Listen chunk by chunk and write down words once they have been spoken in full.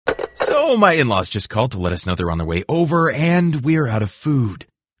So my in-laws just called to let us know they're on their way over and we're out of food.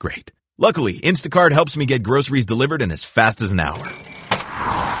 Great. Luckily, Instacart helps me get groceries delivered in as fast as an hour.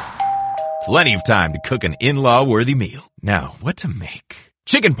 Plenty of time to cook an in-law-worthy meal. Now, what to make?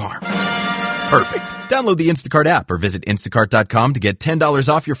 Chicken parm. Perfect. Download the Instacart app or visit instacart.com to get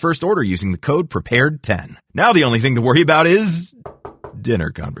 $10 off your first order using the code PREPARED10. Now the only thing to worry about is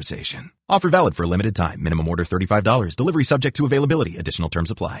dinner conversation. Offer valid for a limited time. Minimum order $35. Delivery subject to availability. Additional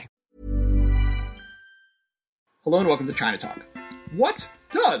terms apply. Hello and welcome to China Talk. What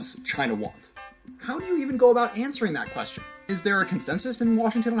does China want? How do you even go about answering that question? Is there a consensus in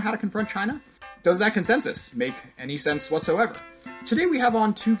Washington on how to confront China? Does that consensus make any sense whatsoever? Today we have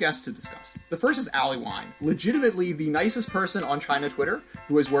on two guests to discuss. The first is Allie Wine, legitimately the nicest person on China Twitter,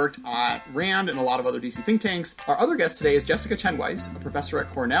 who has worked at RAND and a lot of other DC think tanks. Our other guest today is Jessica Chen Weiss, a professor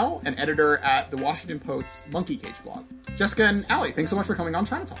at Cornell and editor at the Washington Post's Monkey Cage blog. Jessica and Allie, thanks so much for coming on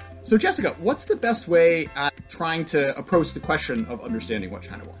China Talk. So Jessica, what's the best way at trying to approach the question of understanding what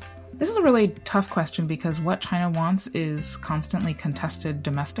China wants? This is a really tough question because what China wants is constantly contested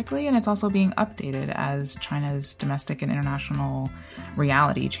domestically, and it's also being updated as China's domestic and international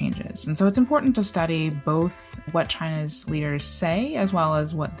reality changes. And so it's important to study both what China's leaders say as well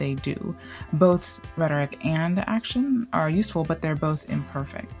as what they do. Both rhetoric and action are useful, but they're both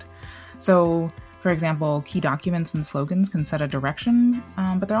imperfect. So, for example, key documents and slogans can set a direction,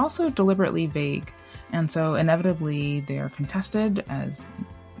 but they're also deliberately vague. And so inevitably they are contested as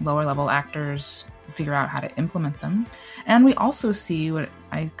lower-level actors figure out how to implement them. And we also see what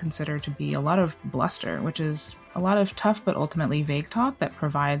I consider to be a lot of bluster, which is a lot of tough but ultimately vague talk that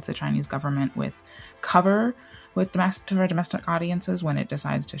provides the Chinese government with cover with domestic audiences when it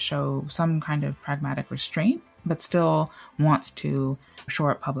decides to show some kind of pragmatic restraint, but still wants to shore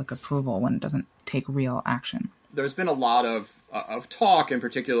up public approval when it doesn't take real action. There's been a lot of talk in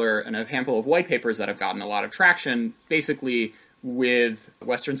particular, and a handful of white papers that have gotten a lot of traction, basically with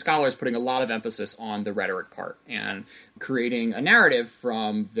Western scholars putting a lot of emphasis on the rhetoric part and creating a narrative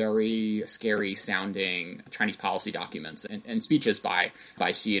from very scary sounding Chinese policy documents and speeches by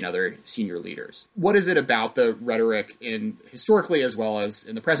Xi and other senior leaders. What is it about the rhetoric in historically as well as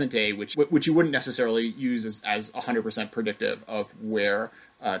in the present day, which you wouldn't necessarily use as 100% predictive of where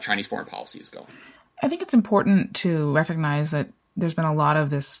Chinese foreign policy is going? I think it's important to recognize that there's been a lot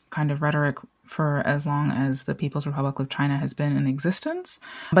of this kind of rhetoric for as long as the People's Republic of China has been in existence,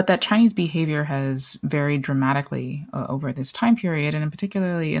 but that Chinese behavior has varied dramatically over this time period, and in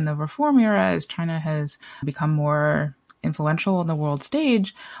particularly in the reform era, as China has become more influential on the world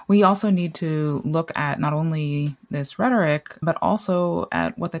stage, we also need to look at not only this rhetoric, but also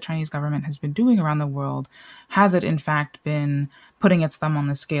at what the Chinese government has been doing around the world. Has it in fact been putting its thumb on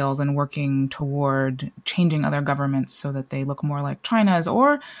the scales and working toward changing other governments so that they look more like China's,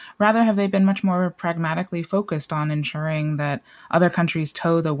 or rather have they been much more pragmatically focused on ensuring that other countries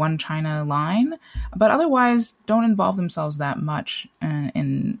toe the one China line, but otherwise don't involve themselves that much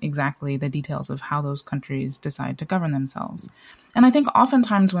in exactly the details of how those countries decide to govern themselves. And I think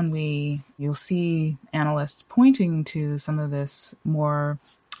oftentimes when you'll see analysts pointing to some of this more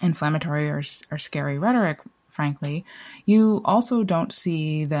inflammatory or scary rhetoric, frankly, you also don't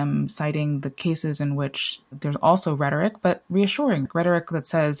see them citing the cases in which there's also rhetoric, but reassuring rhetoric that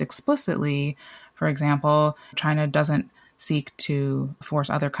says explicitly, for example, China doesn't seek to force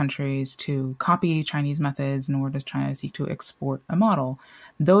other countries to copy Chinese methods, nor does China seek to export a model.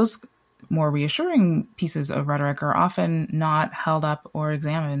 Those more reassuring pieces of rhetoric are often not held up or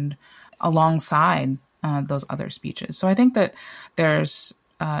examined alongside those other speeches. So I think that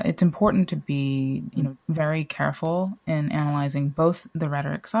it's important to be, very careful in analyzing both the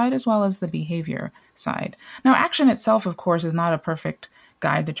rhetoric side as well as the behavior side. Now, action itself, of course, is not a perfect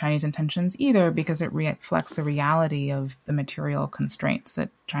guide to Chinese intentions either, because it reflects the reality of the material constraints that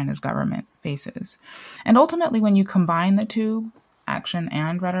China's government faces. And ultimately, when you combine the two, action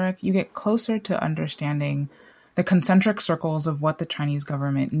and rhetoric, you get closer to understanding the concentric circles of what the Chinese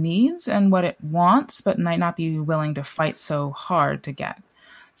government needs and what it wants, but might not be willing to fight so hard to get.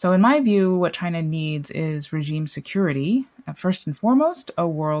 So in my view, what China needs is regime security, first and foremost, a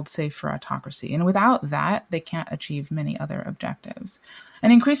world safe for autocracy. And without that, they can't achieve many other objectives.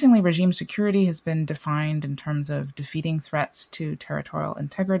 And increasingly, regime security has been defined in terms of defeating threats to territorial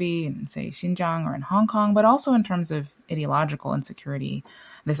integrity in, say, Xinjiang or in Hong Kong, but also in terms of ideological insecurity,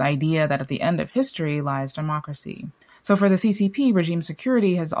 this idea that at the end of history lies democracy. So for the CCP, regime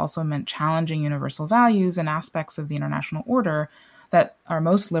security has also meant challenging universal values and aspects of the international order that are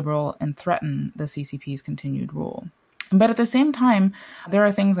most liberal and threaten the CCP's continued rule. But at the same time, there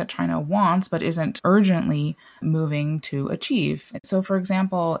are things that China wants but isn't urgently moving to achieve. So, for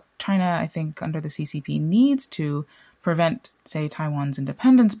example, China, I think, under the CCP needs to prevent, say, Taiwan's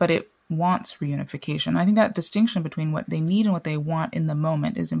independence, but it wants reunification. I think that distinction between what they need and what they want in the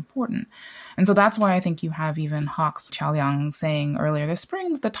moment is important. And so that's why I think you have even Hawks Chaoliang saying earlier this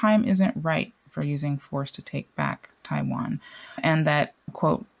spring that the time isn't right for using force to take back Taiwan, and that,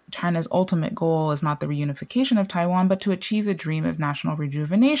 quote, China's ultimate goal is not the reunification of Taiwan, but to achieve the dream of national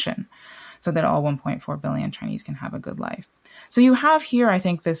rejuvenation so that all 1.4 billion Chinese can have a good life. So you have here, I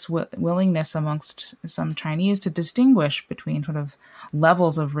think, this willingness amongst some Chinese to distinguish between sort of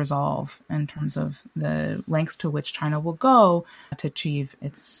levels of resolve in terms of the lengths to which China will go to achieve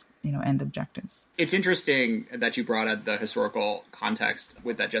its end objectives. It's interesting that you brought up the historical context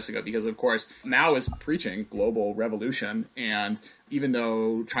with that, Jessica, because, of course, Mao is preaching global revolution. And even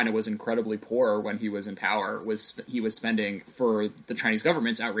though China was incredibly poor when he was in power, he was spending for the Chinese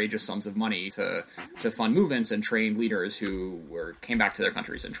government's outrageous sums of money to fund movements and train leaders who came back to their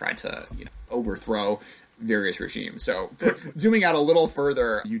countries and tried to overthrow various regimes. So zooming out a little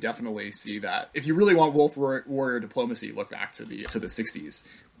further, you definitely see that if you really want wolf warrior diplomacy, look back to the 60s.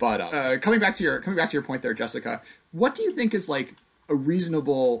 But coming back to your point there, Jessica, what do you think is like a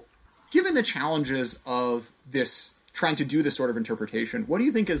reasonable, given the challenges of this trying to do this sort of interpretation, what do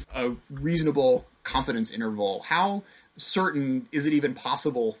you think is a reasonable confidence interval? How certain is it even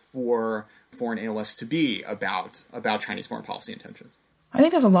possible for foreign analysts to be about Chinese foreign policy intentions? I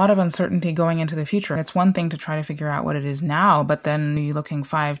think there's a lot of uncertainty going into the future. It's one thing to try to figure out what it is now, but then you're looking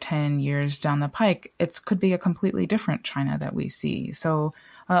 5-10 years down the pike, it could be a completely different China that we see. So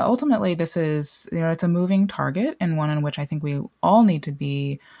ultimately, this is, it's a moving target, and one in which I think we all need to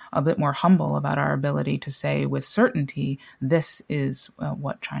be a bit more humble about our ability to say with certainty, this is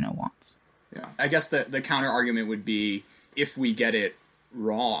what China wants. Yeah, I guess the counter argument would be if we get it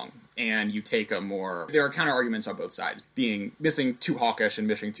wrong and you take there are counter arguments on both sides. Missing too hawkish and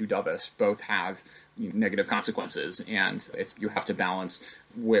missing too dovish both have negative consequences, and you have to balance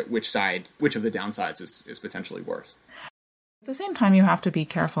which of the downsides is potentially worse. At the same time, you have to be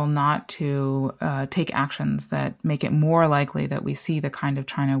careful not to take actions that make it more likely that we see the kind of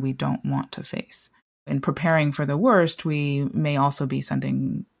China we don't want to face. In preparing for the worst, we may also be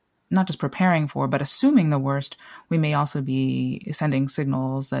not just preparing for, but assuming the worst, we may also be sending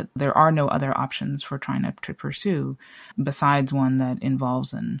signals that there are no other options for China to pursue besides one that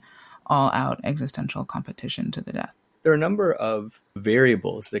involves an all-out existential competition to the death. There are a number of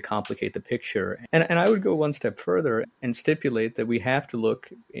variables that complicate the picture. And I would go one step further and stipulate that we have to look,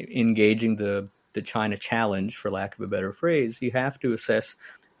 engaging the China challenge, for lack of a better phrase, you have to assess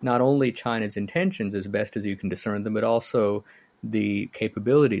not only China's intentions as best as you can discern them, but also the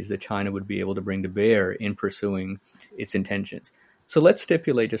capabilities that China would be able to bring to bear in pursuing its intentions. So let's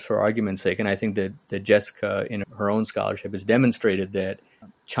stipulate, just for argument's sake, and I think that Jessica, in her own scholarship, has demonstrated that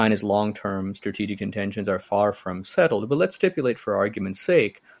China's long-term strategic intentions are far from settled. But let's stipulate, for argument's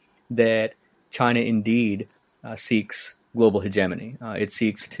sake, that China indeed seeks global hegemony. It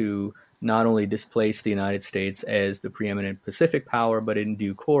seeks to not only displace the United States as the preeminent Pacific power, but in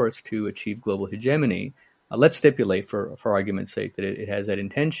due course to achieve global hegemony. Let's stipulate, for argument's sake, that it has that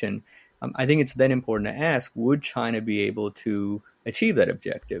intention. I think it's then important to ask, would China be able to achieve that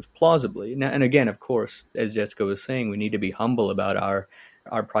objective plausibly? Now, and again, of course, as Jessica was saying, we need to be humble about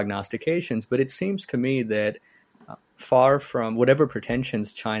our prognostications, but it seems to me that far from whatever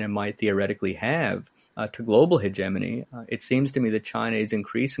pretensions China might theoretically have to global hegemony, it seems to me that China is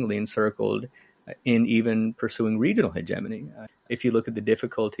increasingly encircled in even pursuing regional hegemony. If you look at the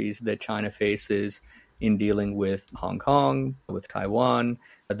difficulties that China faces in dealing with Hong Kong, with Taiwan,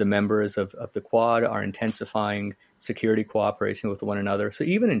 the members of the Quad are intensifying security cooperation with one another. So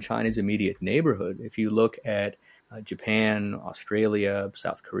even in China's immediate neighborhood, if you look at Japan, Australia,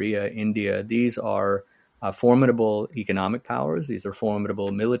 South Korea, India, these are formidable economic powers. These are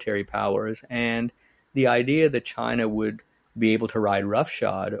formidable military powers. And the idea that China would be able to ride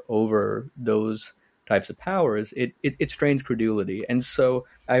roughshod over those types of powers, it strains credulity. And so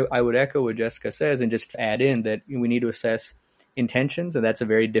I would echo what Jessica says and just add in that we need to assess intentions, and that's a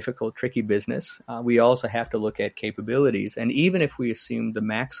very difficult, tricky business. We also have to look at capabilities. And even if we assume the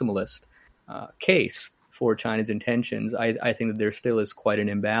maximalist case for China's intentions, I think that there still is quite an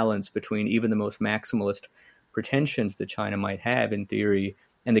imbalance between even the most maximalist pretensions that China might have in theory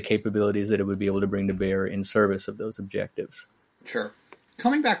and the capabilities that it would be able to bring to bear in service of those objectives. Sure.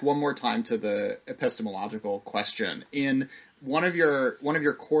 Coming back one more time to the epistemological question, in One of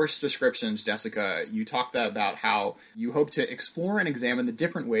your course descriptions, Jessica, you talked about how you hope to explore and examine the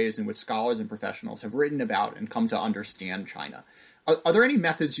different ways in which scholars and professionals have written about and come to understand China. Are there any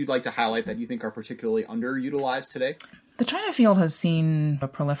methods you'd like to highlight that you think are particularly underutilized today? The China field has seen a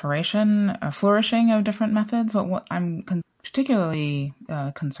proliferation, a flourishing of different methods, but what I'm particularly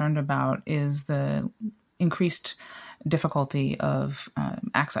concerned about is the increased difficulty of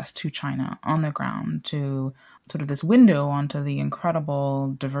access to China on the ground, to sort of this window onto the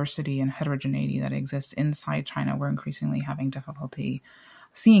incredible diversity and heterogeneity that exists inside China. We're increasingly having difficulty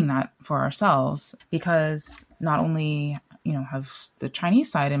seeing that for ourselves because not only have the Chinese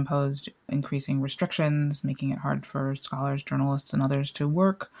side imposed increasing restrictions, making it hard for scholars, journalists, and others to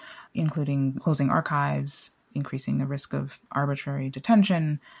work, including closing archives, increasing the risk of arbitrary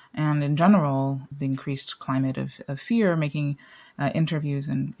detention, and in general, the increased climate of fear, making interviews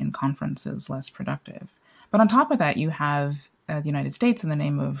and conferences less productive. But on top of that, you have the United States, in the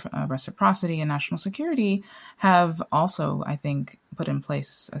name of reciprocity and national security, have also, I think, put in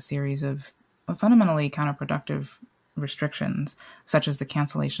place a series of fundamentally counterproductive restrictions, such as the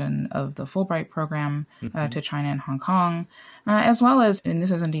cancellation of the Fulbright program to China and Hong Kong, as well as, and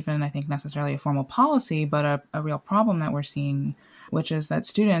this isn't even, I think, necessarily a formal policy, but a real problem that we're seeing, which is that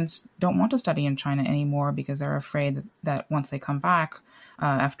students don't want to study in China anymore because they're afraid that once they come back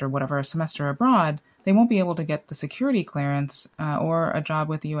after whatever a semester abroad, they won't be able to get the security clearance or a job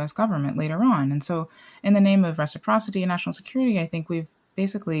with the U.S. government later on. And so in the name of reciprocity and national security, I think we've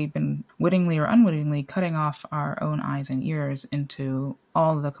basically been wittingly or unwittingly cutting off our own eyes and ears into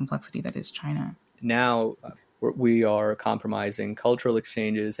all the complexity that is China. Now we are compromising cultural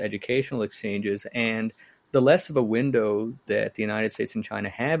exchanges, educational exchanges, and the less of a window that the United States and China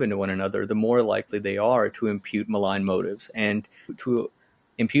have into one another, the more likely they are to impute malign motives and to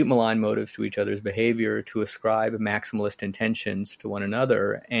impute malign motives to each other's behavior, to ascribe maximalist intentions to one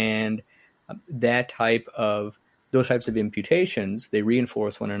another. And those types of imputations, they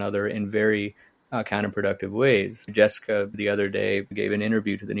reinforce one another in very counterproductive ways. Jessica, the other day, gave an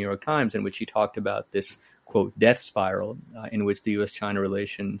interview to the New York Times in which she talked about this, quote, death spiral in which the U.S.-China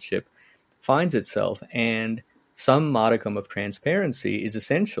relationship finds itself. And some modicum of transparency is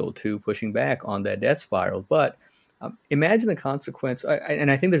essential to pushing back on that death spiral. But imagine the consequence,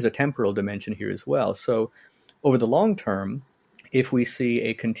 and I think there's a temporal dimension here as well. So over the long term, if we see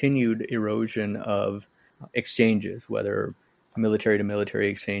a continued erosion of exchanges, whether military to military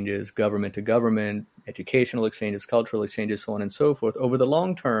exchanges, government to government, educational exchanges, cultural exchanges, so on and so forth, over the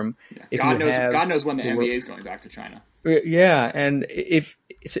long term, God knows when the NBA is going back to China. Yeah, and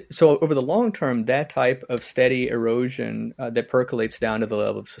so over the long term, that type of steady erosion that percolates down to the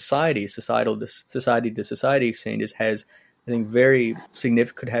level of society to society exchanges has, I think,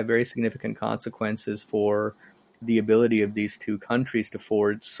 could have very significant consequences for the ability of these two countries to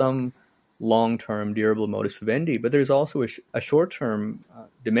forge some long-term durable modus vivendi. But there's also a short-term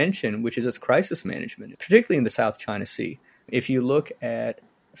dimension, which is its crisis management, particularly in the South China Sea. If you look at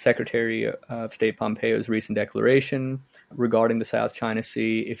Secretary of State Pompeo's recent declaration regarding the South China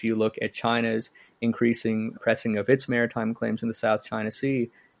Sea, if you look at China's increasing pressing of its maritime claims in the South China Sea,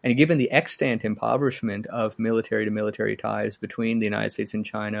 and given the extant impoverishment of military-to-military ties between the United States and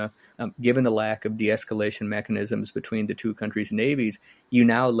China, given the lack of de-escalation mechanisms between the two countries' navies, you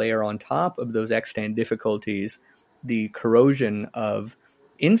now layer on top of those extant difficulties the corrosion of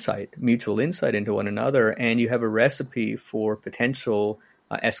mutual insight into one another, and you have a recipe for potential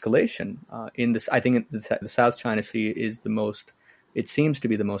escalation. I think the South China Sea is it seems to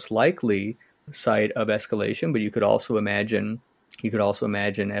be the most likely site of escalation, but you could also imagine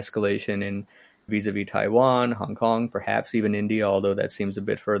escalation in vis-a-vis Taiwan, Hong Kong, perhaps even India, although that seems a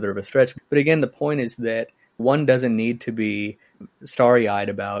bit further of a stretch. But again, the point is that one doesn't need to be starry-eyed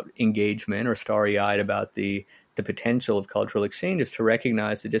about engagement or starry-eyed about the potential of cultural exchanges to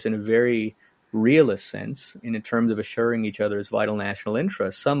recognize that just in a very realist sense, in terms of assuring each other's vital national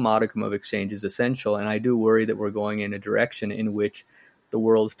interests, some modicum of exchange is essential. And I do worry that we're going in a direction in which the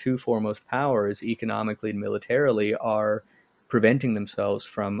world's two foremost powers, economically and militarily, are preventing themselves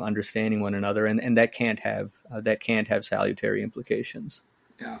from understanding one another, and that can't have salutary implications.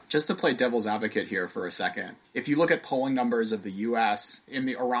 Yeah, just to play devil's advocate here for a second, if you look at polling numbers of the U.S. in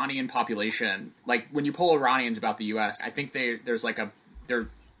the Iranian population, like when you poll Iranians about the U.S., I think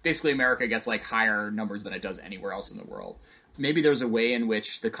basically America gets like higher numbers than it does anywhere else in the world. Maybe there's a way in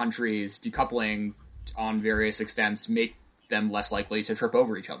which the countries decoupling on various extents make them less likely to trip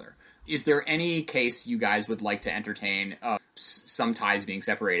over each other. Is there any case you guys would like to entertain of some ties being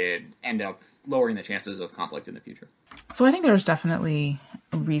separated end up lowering the chances of conflict in the future? So I think there's definitely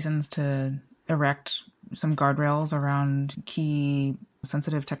reasons to erect some guardrails around key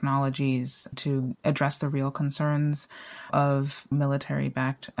sensitive technologies to address the real concerns of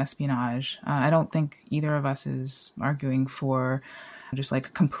military-backed espionage. I don't think either of us is arguing for just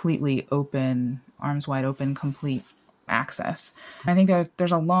like completely open, arms wide open, complete access. I think that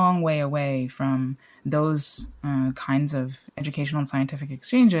there's a long way away from those kinds of educational and scientific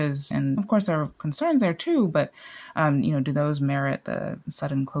exchanges. And of course, there are concerns there too, but, do those merit the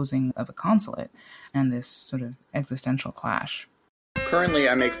sudden closing of a consulate and this sort of existential clash? Currently,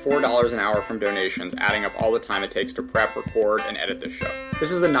 I make $4 an hour from donations, adding up all the time it takes to prep, record, and edit this show.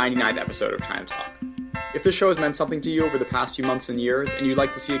 This is the 99th episode of China Talk. If this show has meant something to you over the past few months and years, and you'd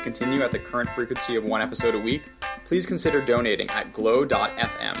like to see it continue at the current frequency of one episode a week, please consider donating at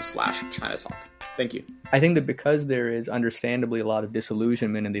glow.fm/ChinaTalk. Thank you. I think that because there is understandably a lot of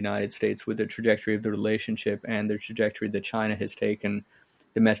disillusionment in the United States with the trajectory of the relationship and the trajectory that China has taken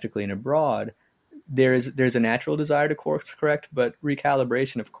domestically and abroad, there's a natural desire to course correct, but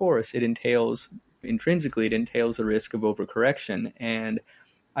recalibration, of course, it entails a risk of overcorrection. And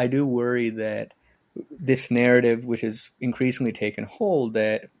I do worry that this narrative, which has increasingly taken hold,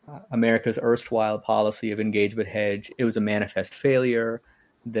 that America's erstwhile policy of engagement hedge, it was a manifest failure,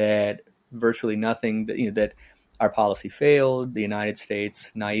 that virtually nothing, that our policy failed, the United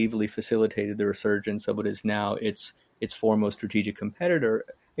States naively facilitated the resurgence of what is now its foremost strategic competitor.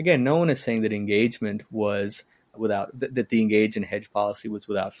 Again, no one is saying that engagement was that the engage and hedge policy was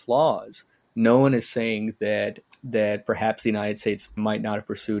without flaws. No one is saying that perhaps the United States might not have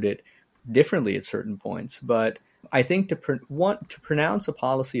pursued it differently at certain points. But I think to pronounce a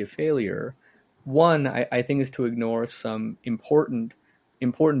policy a failure, one, I think is to ignore some important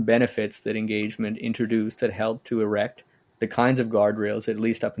benefits that engagement introduced that helped to erect the kinds of guardrails that, at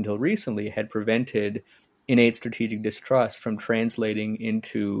least up until recently, had prevented innate strategic distrust from translating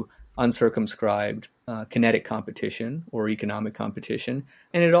into uncircumscribed kinetic competition or economic competition.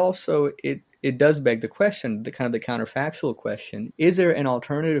 And it also it does beg the question, the counterfactual question, is there an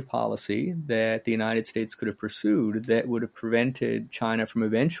alternative policy that the United States could have pursued that would have prevented China from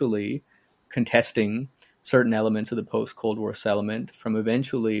eventually contesting certain elements of the post-Cold War settlement, from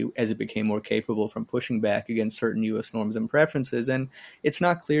eventually, as it became more capable, from pushing back against certain U.S. norms and preferences? And it's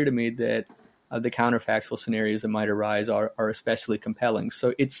not clear to me that the counterfactual scenarios that might arise are especially compelling.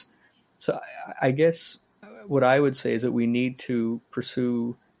 So I guess what I would say is that we need to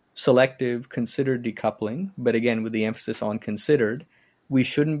pursue selective, considered decoupling, but again, with the emphasis on considered. We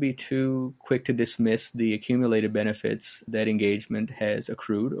shouldn't be too quick to dismiss the accumulated benefits that engagement has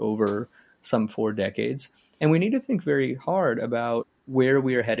accrued over some 4 decades. And we need to think very hard about where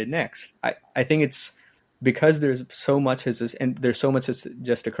we are headed next. I think it's because there's so much that's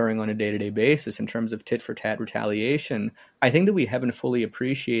just occurring on a day-to-day basis in terms of tit-for-tat retaliation. I think that we haven't fully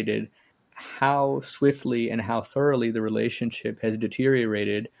appreciated how swiftly and how thoroughly the relationship has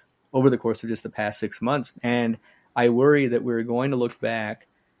deteriorated over the course of just the past 6 months. And I worry that we're going to look back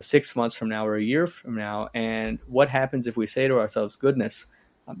 6 months from now or a year from now, and what happens if we say to ourselves, goodness,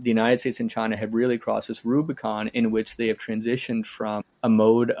 the United States and China have really crossed this Rubicon in which they have transitioned from a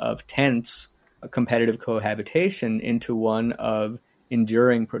mode of tense competitive cohabitation into one of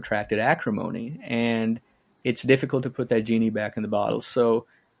enduring protracted acrimony. And it's difficult to put that genie back in the bottle. So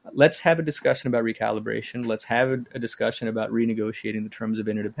let's have a discussion about recalibration. Let's have a discussion about renegotiating the terms of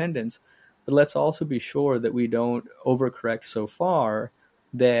interdependence. But let's also be sure that we don't overcorrect so far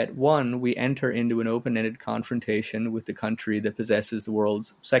that, one, we enter into an open-ended confrontation with the country that possesses the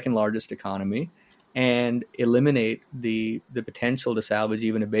world's second largest economy and eliminate the potential to salvage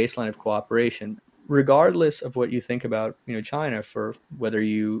even a baseline of cooperation. Regardless of what you think about China, for whether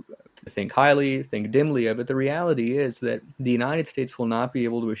you think highly, think dimly of it, the reality is that the United States will not be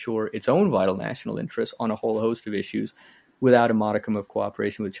able to assure its own vital national interests on a whole host of issues without a modicum of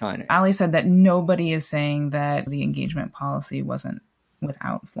cooperation with China. Ali said that nobody is saying that the engagement policy wasn't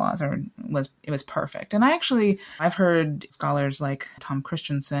without flaws or it was perfect. And I've heard scholars like Tom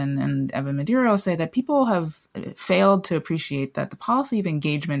Christensen and Evan Maduro say that people have failed to appreciate that the policy of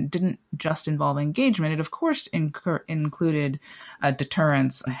engagement didn't just involve engagement. It, of course, included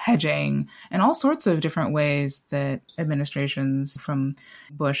deterrence, hedging, and all sorts of different ways that administrations from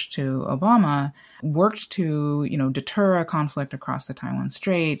Bush to Obama worked to, deter a conflict across the Taiwan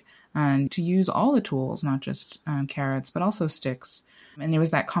Strait and to use all the tools, not just carrots, but also sticks. And it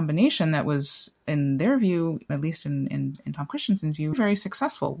was that combination that was, in their view, at least in Tom Christensen's view, very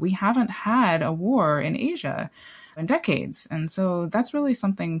successful. We haven't had a war in Asia in decades. And so that's really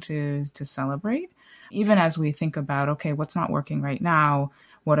something to celebrate. Even as we think about, okay, what's not working right now?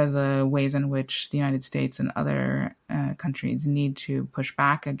 what are the ways in which the United States and other countries need to push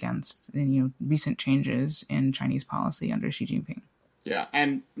back against recent changes in Chinese policy under Xi Jinping. Yeah,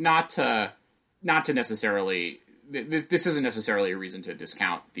 and not to necessarily. This isn't necessarily a reason to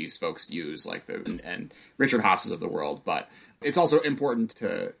discount these folks' views, like and Richard Haas's of the world, but it's also important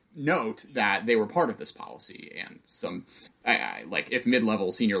to note that they were part of this policy, and some, like if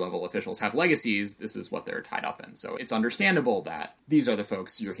mid-level, senior-level officials have legacies, this is what they're tied up in. So it's understandable that these are the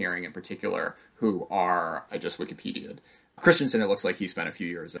folks you're hearing in particular who are, I just Wikipedia'd. Christensen, it looks like he spent a few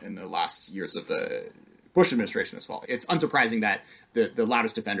years in the last years of the Bush administration as well. It's unsurprising that the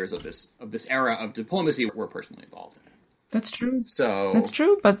loudest defenders of this era of diplomacy were personally involved in it. That's true. That's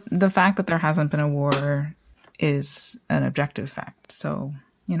true, but the fact that there hasn't been a war is an objective fact. So,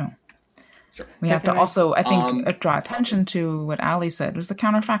 Sure. We have to also, I think, draw attention to what Ali said, was the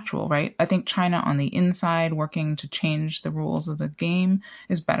counterfactual, right? I think China on the inside working to change the rules of the game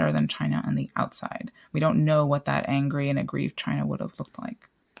is better than China on the outside. We don't know what that angry and aggrieved China would have looked like.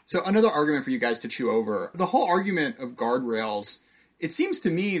 So another argument for you guys to chew over, the whole argument of guardrails, it seems to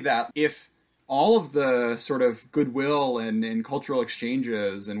me that if all of the sort of goodwill and cultural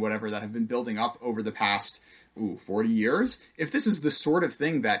exchanges and whatever that have been building up over the past 40 years, if this is the sort of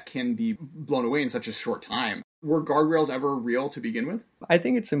thing that can be blown away in such a short time, were guardrails ever real to begin with? I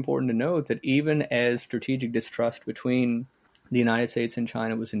think it's important to note that even as strategic distrust between the United States and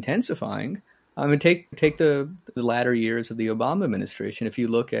China was intensifying, take the latter years of the Obama administration. If you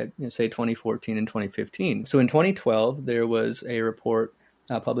look at, say, 2014 and 2015. So in 2012, there was a report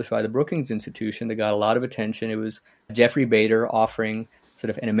published by the Brookings Institution that got a lot of attention. It was Jeffrey Bader offering sort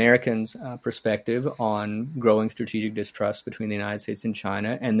of an American's perspective on growing strategic distrust between the United States and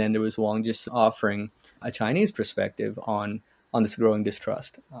China. And then there was Wang just offering a Chinese perspective on this growing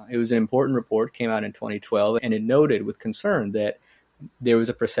distrust. It was an important report, came out in 2012, and it noted with concern that there was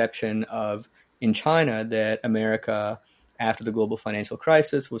a perception in China that America, after the global financial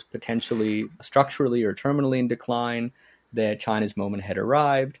crisis, was potentially structurally or terminally in decline, that China's moment had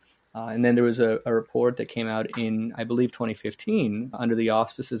arrived. And then there was a report that came out in, I believe, 2015 under the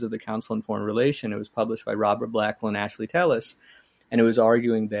auspices of the Council on Foreign Relations. It was published by Robert Blackwill and Ashley Tellis, and it was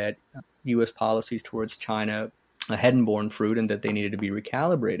arguing that U.S. policies towards China hadn't borne fruit and that they needed to be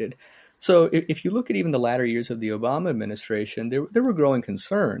recalibrated. So if you look at even the latter years of the Obama administration, there were growing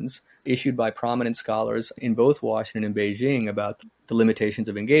concerns issued by prominent scholars in both Washington and Beijing about the limitations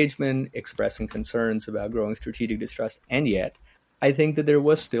of engagement, expressing concerns about growing strategic distrust, and yet I think that there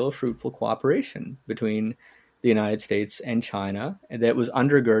was still fruitful cooperation between the United States and China that was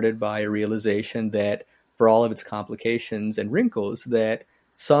undergirded by a realization that, for all of its complications and wrinkles, that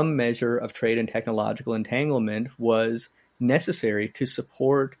some measure of trade and technological entanglement was necessary to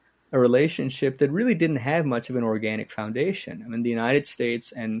support a relationship that really didn't have much of an organic foundation. I mean, the United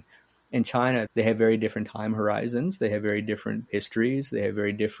States and China, they have very different time horizons. They have very different histories. They have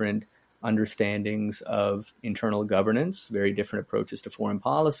very different understandings of internal governance, very different approaches to foreign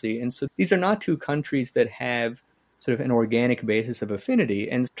policy. And so these are not two countries that have sort of an organic basis of affinity.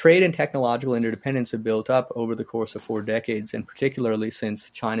 And trade and technological interdependence have built up over the course of 4 decades, and particularly since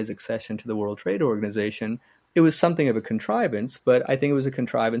China's accession to the World Trade Organization. It was something of a contrivance, but I think it was a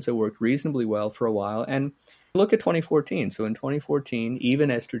contrivance that worked reasonably well for a while. And look at 2014. So in 2014, even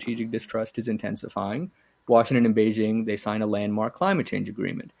as strategic distrust is intensifying, Washington and Beijing, they signed a landmark climate change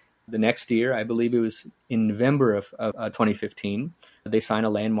agreement. The next year, I believe it was in November of 2015, they signed a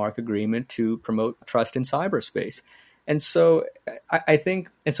landmark agreement to promote trust in cyberspace. And so I think,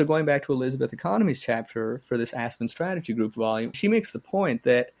 and so going back to Elizabeth Economy's chapter for this Aspen Strategy Group volume, she makes the point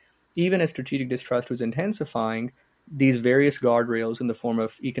that even as strategic distrust was intensifying, these various guardrails in the form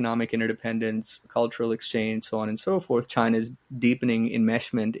of economic interdependence, cultural exchange, so on and so forth, China's deepening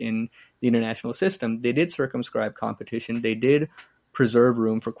enmeshment in the international system, they did circumscribe competition. They did preserve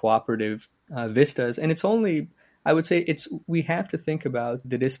room for cooperative vistas. And it's only, I would say, we have to think about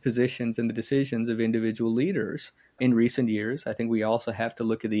the dispositions and the decisions of individual leaders in recent years. I think we also have to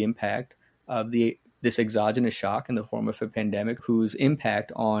look at the impact of this exogenous shock in the form of a pandemic, whose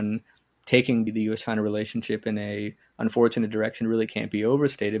impact on taking the U.S.-China relationship in a unfortunate direction really can't be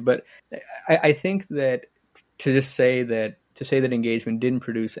overstated. But I think that to say that engagement didn't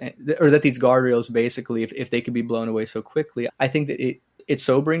produce, or that these guardrails basically, if they could be blown away so quickly, I think that it's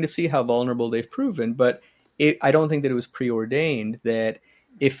sobering to see how vulnerable they've proven. But I don't think that it was preordained that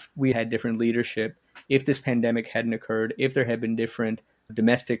if we had different leadership, if this pandemic hadn't occurred, if there had been different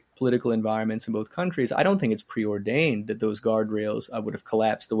domestic political environments in both countries, I don't think it's preordained that those guardrails would have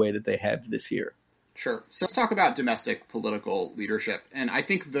collapsed the way that they have this year. Sure. So let's talk about domestic political leadership. And I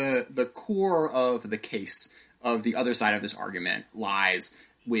think the core of the case of the other side of this argument lies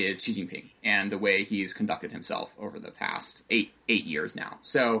with Xi Jinping and the way he's conducted himself over the past eight years now.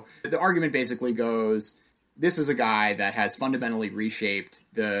 So the argument basically goes, this is a guy that has fundamentally reshaped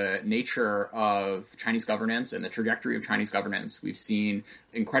the nature of Chinese governance and the trajectory of Chinese governance. We've seen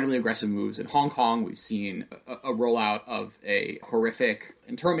incredibly aggressive moves in Hong Kong. We've seen a rollout of a horrific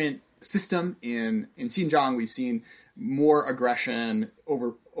internment system in Xinjiang. We've seen more aggression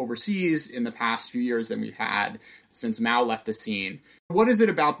overseas in the past few years than we've had since Mao left the scene. What is it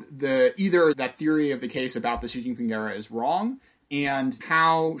about either that theory of the case about the Xi Jinping era is wrong, and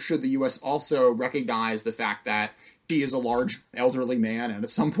how should the U.S. also recognize the fact that he is a large elderly man and at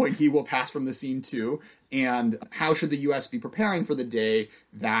some point he will pass from the scene too, and how should the U.S. be preparing for the day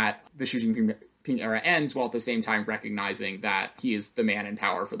that the Xi Jinping era ends while at the same time recognizing that he is the man in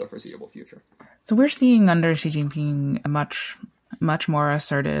power for the foreseeable future? So we're seeing under Xi Jinping a much more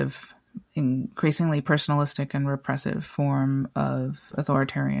assertive, increasingly personalistic and repressive form of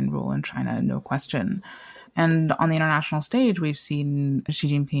authoritarian rule in China, no question. And on the international stage, we've seen Xi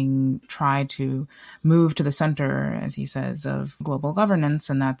Jinping try to move to the center, as he says, of global governance,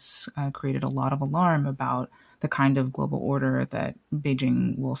 and that's created a lot of alarm about the kind of global order that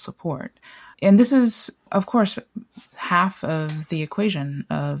Beijing will support. And this is, of course, half of the equation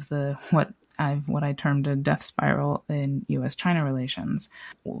of what I termed a death spiral in U.S.-China relations.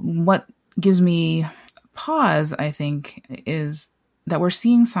 What gives me pause, I think, is that we're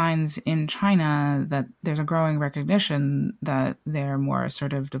seeing signs in China that there's a growing recognition that their more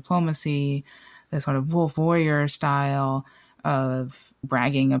assertive diplomacy, the sort of wolf warrior style of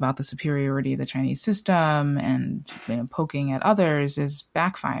bragging about the superiority of the Chinese system and poking at others is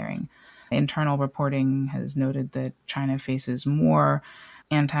backfiring. Internal reporting has noted that China faces more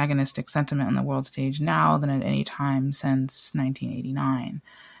antagonistic sentiment on the world stage now than at any time since 1989.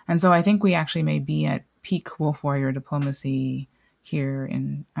 And so I think we actually may be at peak wolf warrior diplomacy here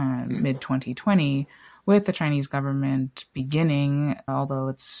in mid-2020 with the Chinese government beginning, although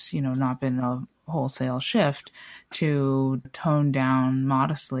it's not been a wholesale shift, to tone down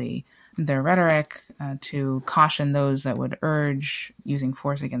modestly their rhetoric, to caution those that would urge using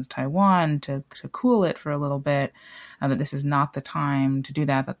force against Taiwan to cool it for a little bit, that this is not the time to do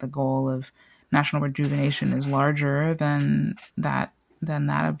that the goal of national rejuvenation is larger than that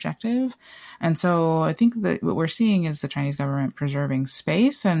objective. And so I think that what we're seeing is the Chinese government preserving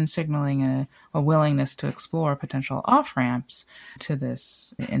space and signaling a willingness to explore potential off-ramps to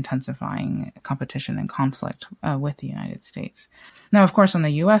this intensifying competition and conflict with the United States. Now, of course, on the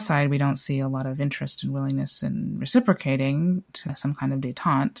U.S. side, we don't see a lot of interest and willingness in reciprocating to some kind of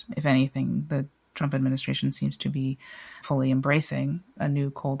détente. If anything, the Trump administration seems to be fully embracing a new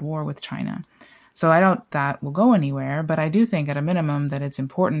Cold War with China. So I doubt that will go anywhere, but I do think at a minimum that it's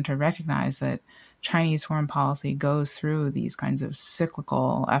important to recognize that Chinese foreign policy goes through these kinds of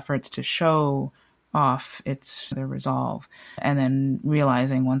cyclical efforts to show off their resolve. And then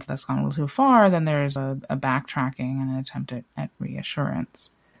realizing once that's gone a little too far, then there's a backtracking and an attempt at reassurance.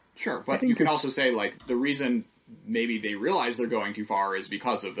 Sure, but you can also say, the reason maybe they realize they're going too far is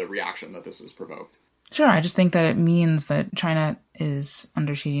because of the reaction that this has provoked. Sure. I just think that it means that China is,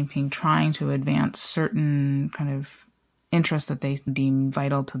 under Xi Jinping, trying to advance certain kind of interests that they deem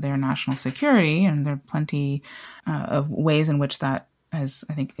vital to their national security. And there are plenty of ways in which that has,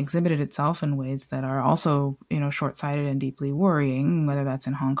 I think, exhibited itself in ways that are also, short-sighted and deeply worrying, whether that's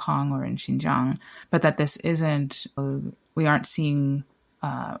in Hong Kong or in Xinjiang. But that this isn't, we aren't seeing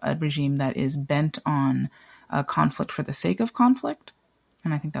a regime that is bent on conflict for the sake of conflict.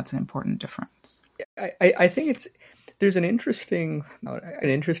 And I think that's an important difference. I think there's an interesting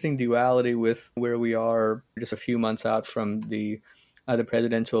duality with where we are just a few months out from the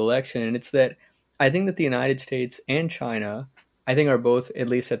presidential election, and it's that I think that the United States and China, I think, are both, at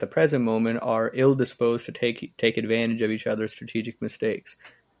least at the present moment, are ill-disposed to take advantage of each other's strategic mistakes.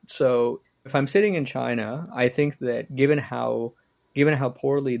 So if I'm sitting in China, I think that given how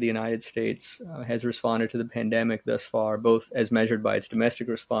poorly the United States has responded to the pandemic thus far, both as measured by its domestic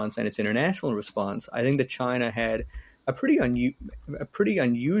response and its international response, I think that China had a pretty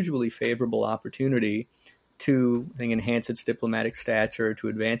unusually favorable opportunity to, I think, enhance its diplomatic stature, to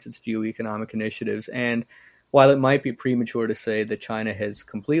advance its geoeconomic initiatives. And while it might be premature to say that China has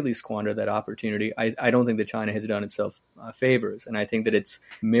completely squandered that opportunity, I don't think that China has done itself favors. And I think that it's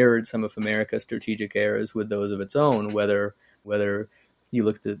mirrored some of America's strategic errors with those of its own, whether you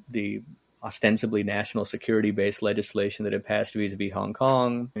look at the ostensibly national security-based legislation that it passed vis-a-vis Hong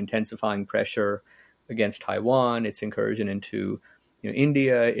Kong, intensifying pressure against Taiwan, its incursion into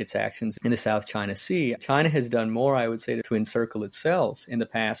India, its actions in the South China Sea. China has done more, I would say, to encircle itself in the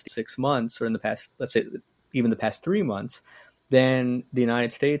past 6 months, or in the past, let's say, even the past 3 months, than the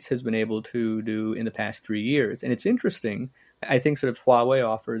United States has been able to do in the past 3 years. And it's interesting. I think sort of Huawei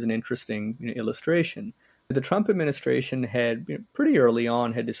offers an interesting illustration. The Trump administration had pretty early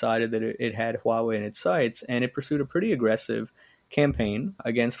on had decided that it had Huawei in its sights, and it pursued a pretty aggressive campaign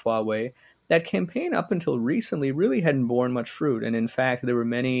against Huawei. That campaign up until recently really hadn't borne much fruit. And in fact, there were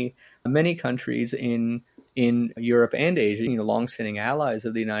many countries in Europe and Asia, longstanding allies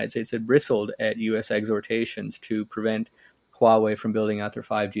of the United States, that bristled at U.S. exhortations to prevent Huawei from building out their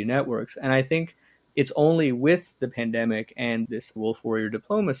 5G networks. And I think it's only with the pandemic and this wolf warrior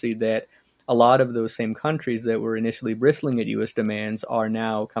diplomacy that a lot of those same countries that were initially bristling at U.S. demands are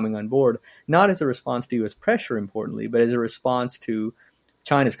now coming on board, not as a response to U.S. pressure, importantly, but as a response to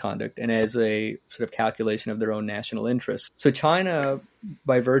China's conduct and as a sort of calculation of their own national interests. So China,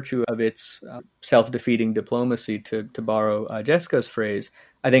 by virtue of its self-defeating diplomacy, to borrow Jessica's phrase,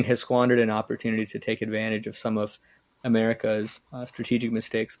 I think has squandered an opportunity to take advantage of some of America's strategic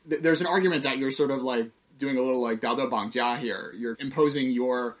mistakes. There's an argument that you're sort of like doing a little like Dao De Bang Jia here. You're imposing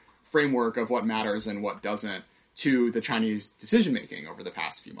your framework of what matters and what doesn't to the Chinese decision-making over the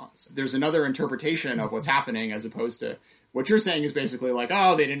past few months. There's another interpretation of what's happening as opposed to what you're saying is basically like,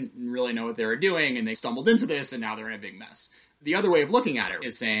 oh, they didn't really know what they were doing and they stumbled into this and now they're in a big mess. The other way of looking at it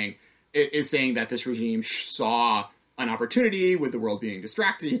is saying that this regime saw an opportunity with the world being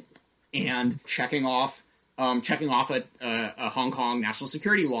distracted and checking off a Hong Kong national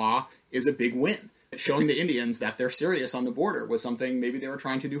security law is a big win. Showing the Indians that they're serious on the border was something maybe they were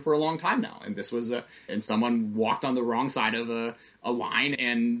trying to do for a long time now. And this was and someone walked on the wrong side of a line.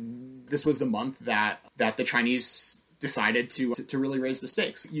 And this was the month that the Chinese decided to really raise the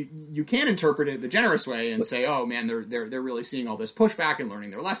stakes. You can interpret it the generous way and say, oh man, they're really seeing all this pushback and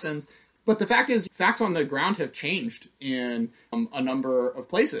learning their lessons. But the fact is, facts on the ground have changed in a number of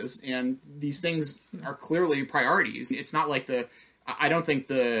places, and these things are clearly priorities. It's not like I don't think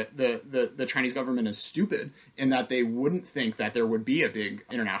the Chinese government is stupid in that they wouldn't think that there would be a big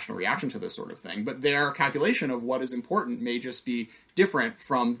international reaction to this sort of thing. But their calculation of what is important may just be different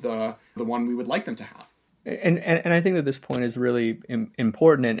from the one we would like them to have. And I think that this point is really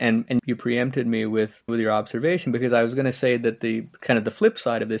important, and you preempted me with your observation, because I was going to say that the kind of the flip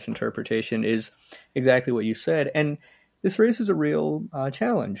side of this interpretation is exactly what you said. And this raises a real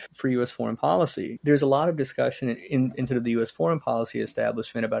challenge for U.S. foreign policy. There's a lot of discussion in sort of the U.S. foreign policy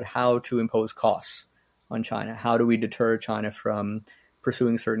establishment about how to impose costs on China. How do we deter China from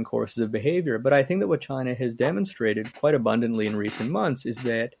pursuing certain courses of behavior? But I think that what China has demonstrated quite abundantly in recent months is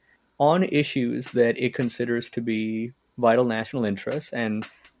that on issues that it considers to be vital national interests, and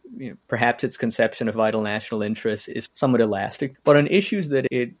perhaps its conception of vital national interests is somewhat elastic, but on issues that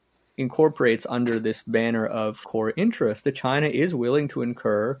it incorporates under this banner of core interest, that China is willing to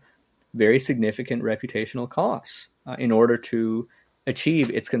incur very significant reputational costs in order to achieve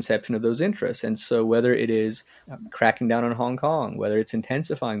its conception of those interests. And so whether it is cracking down on Hong Kong, whether it's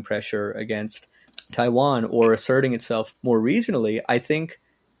intensifying pressure against Taiwan or asserting itself more regionally, I think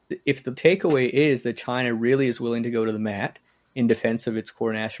if the takeaway is that China really is willing to go to the mat in defense of its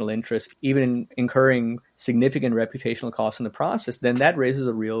core national interest, even incurring significant reputational costs in the process, then that raises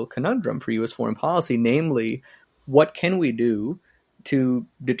a real conundrum for U.S. foreign policy, namely, what can we do to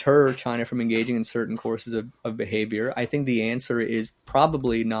deter China from engaging in certain courses of behavior? I think the answer is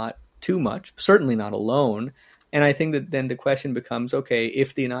probably not too much, certainly not alone. And I think that then the question becomes, okay,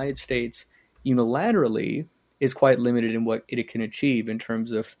 if the United States unilaterally is quite limited in what it can achieve in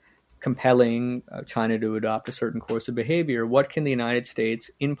terms of compelling China to adopt a certain course of behavior, what can the United States,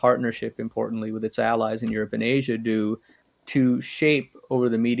 in partnership, importantly, with its allies in Europe and Asia, do to shape, over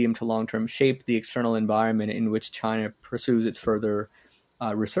the medium to long term, shape the external environment in which China pursues its further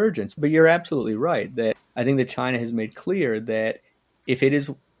resurgence? But you're absolutely right that I think that China has made clear that if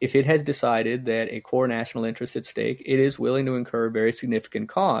it has decided that a core national interest at stake, it is willing to incur very significant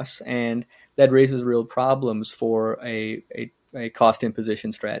costs, and that raises real problems for a cost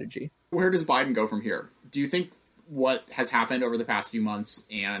imposition strategy. Where does Biden go from here? Do you think what has happened over the past few months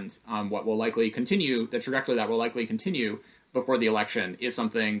and what will likely continue, the trajectory that will likely continue before the election, is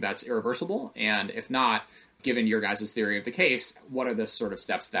something that's irreversible? And if not, given your guys' theory of the case, what are the sort of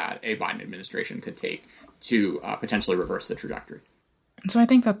steps that a Biden administration could take to potentially reverse the trajectory? So I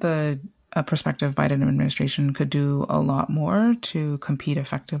think that the prospective Biden administration could do a lot more to compete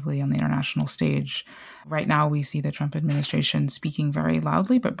effectively on the international stage. Right now, we see the Trump administration speaking very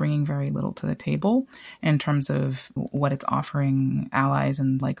loudly, but bringing very little to the table in terms of what it's offering allies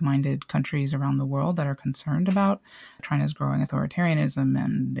and like-minded countries around the world that are concerned about China's growing authoritarianism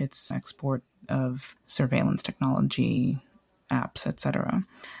and its export of surveillance technology, apps, etc.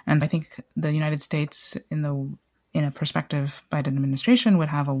 And I think the United States, in the in a prospective Biden administration, would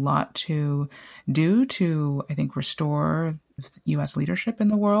have a lot to do to, I think, restore U.S. leadership in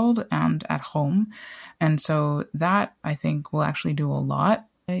the world and at home. And so that, I think, will actually do a lot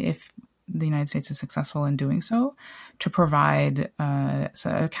if the United States is successful in doing so, to provide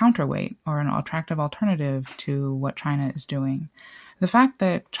a counterweight or an attractive alternative to what China is doing. The fact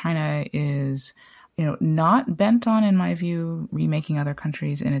that China is not bent on, in my view, remaking other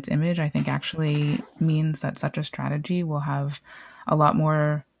countries in its image, I think actually means that such a strategy will have a lot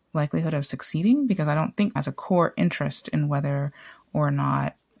more likelihood of succeeding, because I don't think as a core interest in whether or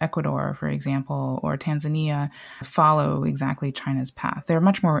not Ecuador, for example, or Tanzania follow exactly China's path. They're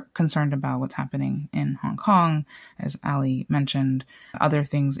much more concerned about what's happening in Hong Kong, as Ali mentioned, other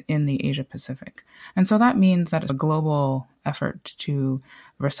things in the Asia Pacific. And so that means that a global effort to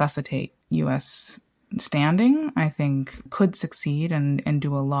resuscitate U.S. standing, I think, could succeed and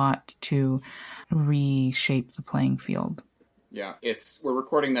do a lot to reshape the playing field. Yeah, we're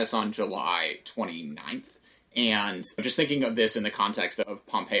recording this on July 29th. And just thinking of this in the context of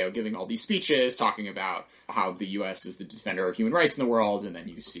Pompeo giving all these speeches, talking about how the U.S. is the defender of human rights in the world, and then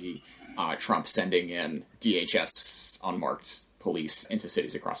you see Trump sending in DHS unmarked police into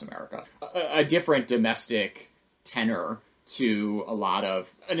cities across America. A different domestic tenor to a lot of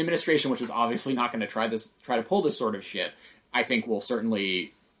an administration which is obviously not going to try to pull this sort of shit, I think will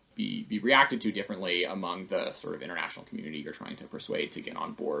certainly be reacted to differently among the sort of international community you're trying to persuade to get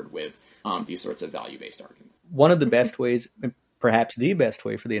on board with these sorts of value-based arguments. One of the best ways, perhaps the best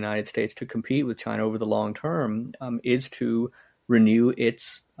way for the United States to compete with China over the long term is to renew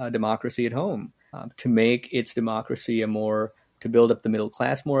its democracy at home, to make its democracy to build up the middle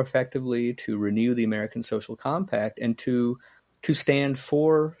class more effectively, to renew the American social compact, and to stand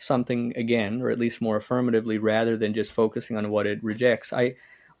for something again, or at least more affirmatively, rather than just focusing on what it rejects.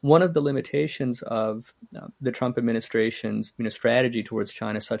 One of the limitations of the Trump administration's strategy towards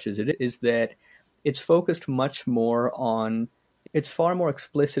China, such as it is, that it's focused much more on, it's far more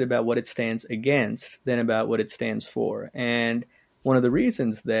explicit about what it stands against than about what it stands for. And one of the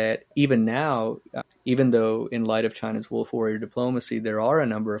reasons that even now, even though in light of China's wolf warrior diplomacy, there are a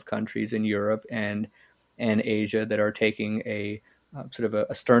number of countries in Europe and Asia that are taking a sort of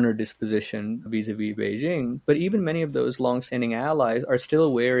a sterner disposition vis-a-vis Beijing, but even many of those longstanding allies are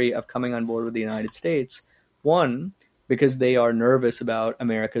still wary of coming on board with the United States. One, because they are nervous about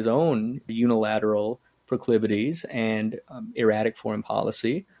America's own unilateral proclivities and erratic foreign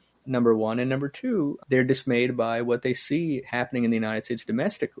policy, number one. And number two, they're dismayed by what they see happening in the United States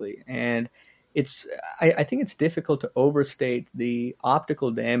domestically. And I think it's difficult to overstate the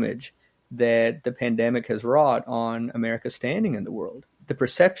optical damage that the pandemic has wrought on America's standing in the world. The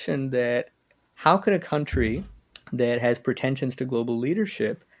perception that how could a country that has pretensions to global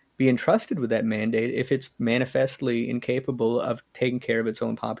leadership be entrusted with that mandate if it's manifestly incapable of taking care of its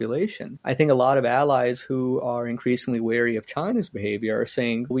own population? I think a lot of allies who are increasingly wary of China's behavior are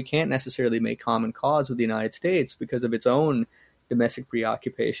saying we can't necessarily make common cause with the United States because of its own domestic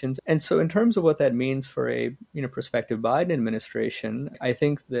preoccupations. And so in terms of what that means for a prospective Biden administration, I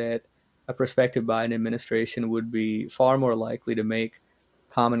think that a prospective Biden administration would be far more likely to make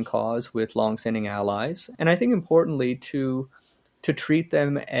common cause with longstanding allies. And I think importantly to treat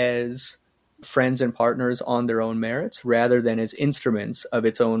them as friends and partners on their own merits rather than as instruments of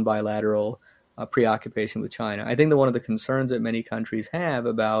its own bilateral preoccupation with China. I think that one of the concerns that many countries have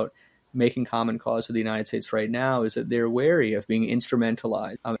about making common cause with the United States right now is that they're wary of being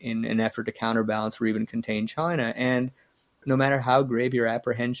instrumentalized in an effort to counterbalance or even contain China. And no matter how grave your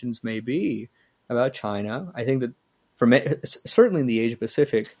apprehensions may be about China, I think that certainly in the Asia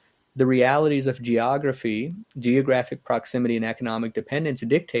Pacific, the realities of geography, geographic proximity, and economic dependence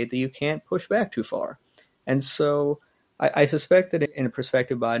dictate that you can't push back too far. And so I suspect that in a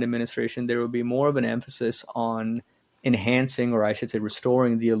prospective Biden administration, there will be more of an emphasis on enhancing, or I should say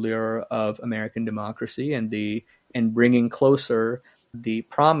restoring, the allure of American democracy and bringing closer the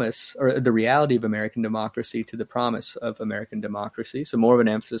promise or the reality of American democracy to the promise of American democracy. So more of an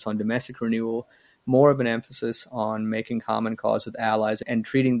emphasis on domestic renewal, more of an emphasis on making common cause with allies and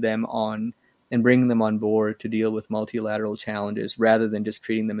treating them on and bringing them on board to deal with multilateral challenges rather than just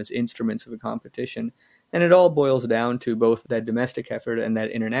treating them as instruments of a competition. And it all boils down to both that domestic effort and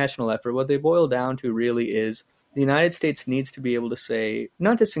that international effort. What they boil down to really is the United States needs to be able to say,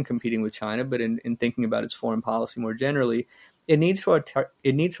 not just in competing with China, but in thinking about its foreign policy more generally, it needs to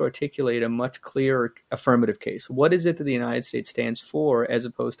articulate a much clearer affirmative case. What is it that the United States stands for as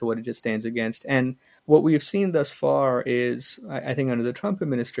opposed to what it just stands against? And what we've seen thus far is, I think under the Trump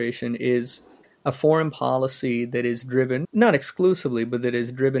administration, is a foreign policy that is driven, not exclusively, but that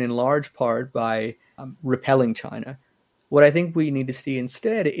is driven in large part by repelling China. What I think we need to see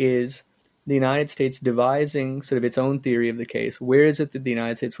instead is the United States devising sort of its own theory of the case. Where is it that the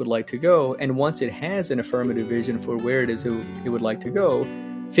United States would like to go? And once it has an affirmative vision for where it is it would like to go,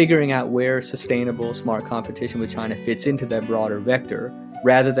 figuring out where sustainable, smart competition with China fits into that broader vector,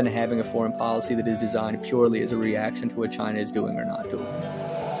 rather than having a foreign policy that is designed purely as a reaction to what China is doing or not doing.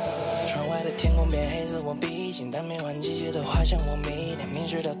 窗外的天空变黑色，我逼近，但没换季节的花香我迷恋，明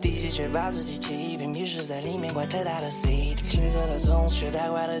知道底气却把自己欺骗，迷失在里面怪太大的 CD， 青涩的总是却太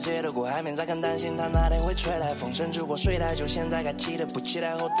快的接得过海面，再更担心它哪天会吹来风，甚至我睡太久，现在该期待不期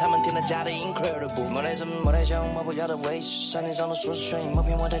待后他们听得加的 incredible， 莫太深莫太香，我不要的维持，山顶上的树是全影磨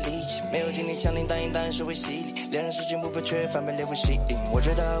平我的力气，没有听你强硬答应当然是会洗礼，恋人事情不被缺乏被列为吸引，我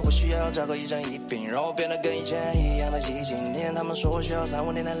觉得不需要找个一正一病，让我变得跟以前一样的激情，念他们说我需要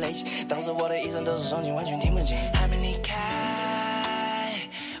3-5年的累积，当时我的一生都是憧憬，完全听不进，还没离开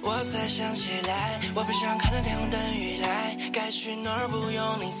我才想起来，我不想看到天空等雨来，该去哪儿不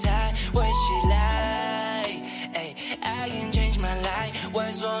用你猜，我一起来 I can change my life， 我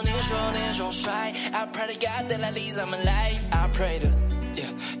会做你说那种帅 I pray to God that I lead my life I pray to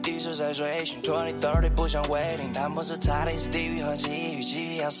一直在追寻2030不想 waiting， 但不是差的是地狱和机遇，机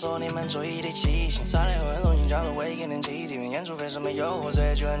遇要受你们注意的奇形，差点会重新交的唯一能基地，演出费什么诱惑，这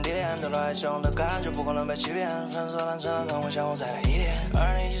些剧很低廉，得来凶的感觉不可能被欺骗，粉色蓝橙的灯会向我再来一点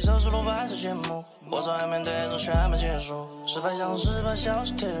，2017手术了白色节目，我从海面对中宣布结束，失败像失败像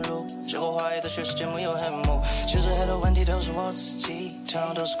是铁路，结果怀疑的学习节目有黑幕，其实黑的问题都是我自己，全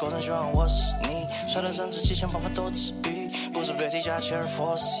都是过程希望我是你，摔得生自己想办法都治愈，不是别提假期而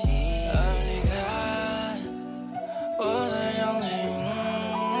force he 离开我才相信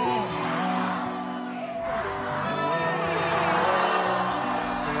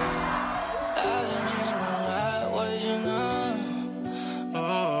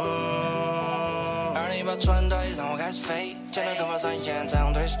穿到衣裳我开始飞，剪了头发上眼再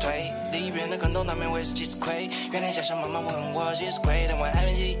用腿是腿，里边的坑洞难免会是几次亏，原来家乡妈妈问我几时归，但我还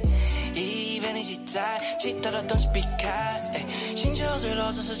没记忆被你记载，其他的东西避开，星球坠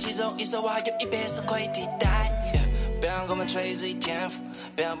落只是其中一首，我还有100首可以替代，不要给我们吹自己天赋，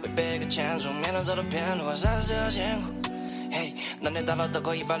不要被别个牵住，免得走到偏路，啥事要艰苦，难点大佬都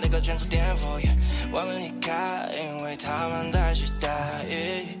可以把那个圈子颠覆，我们离开，因为他们太期待，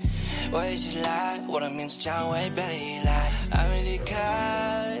我一起来，我的名字将会被依赖，还没离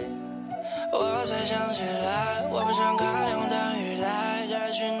开我才想起来，我不想看天空等雨来，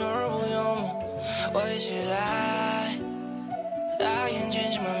该去哪儿不用我一起来 I can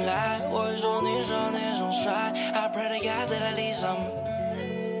change my life， 我会说你说那种帅 I pray to God that I lead some